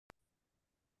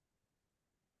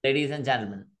Ladies and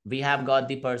gentlemen, we have got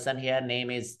the person here.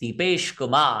 Name is Deepesh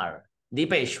Kumar.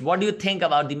 Deepesh, what do you think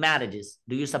about the marriages?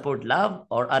 Do you support love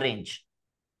or arrange?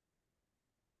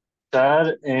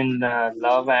 Sir, in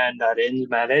love and arranged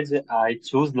marriage, I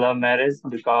choose love marriage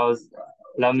because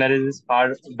love marriage is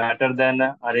far better than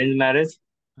arranged marriage.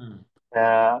 Hmm.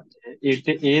 Uh, it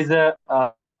is a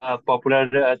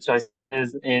popular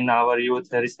choices in our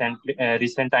youth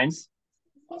recent times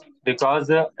because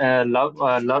love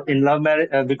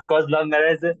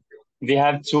marriage we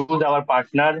have choose our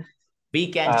partner We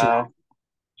can choose. uh,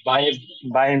 by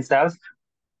by himself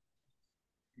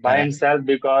Correct.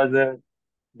 because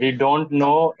we don't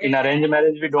know in arranged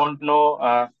marriage we don't know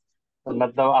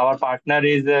मतलब our partner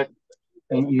is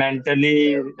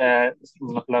mentally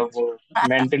मतलब वो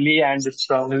mentally and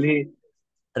strongly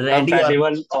Ready or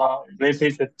compatible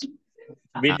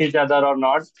with each other or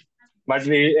not. But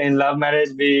we in love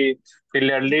marriage we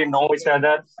clearly know each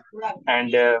other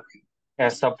and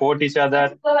support each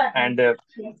other and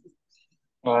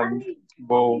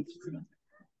वो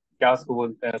क्या उसको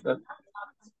बोलते हैं sir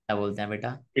क्या बोलते हैं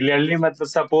बेटा? clearly मतलब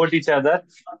support each other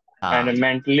हाँ. and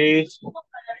mentally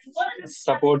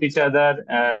support each other,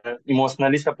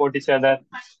 emotionally support each other,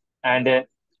 and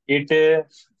it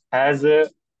has uh,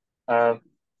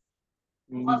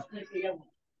 mm,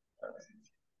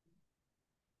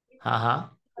 हाँ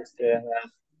हाँ.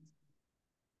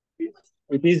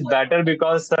 it is better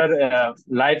because sir,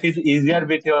 life is easier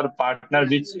with your partner,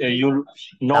 which you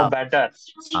know Love. better.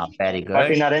 Very But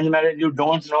good. in arranged marriage, you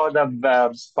don't know the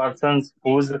person's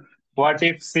who's. What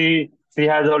if she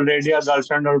has already a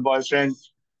girlfriend or boyfriend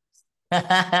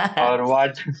or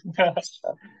what?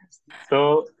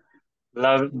 So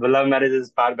love marriage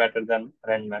is far better than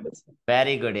arranged marriage.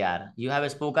 Very good यार. You have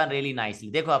spoken really nicely.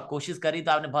 देखो, आप कोशिश करी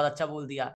तो आपने बहुत अच्छा बोल दिया.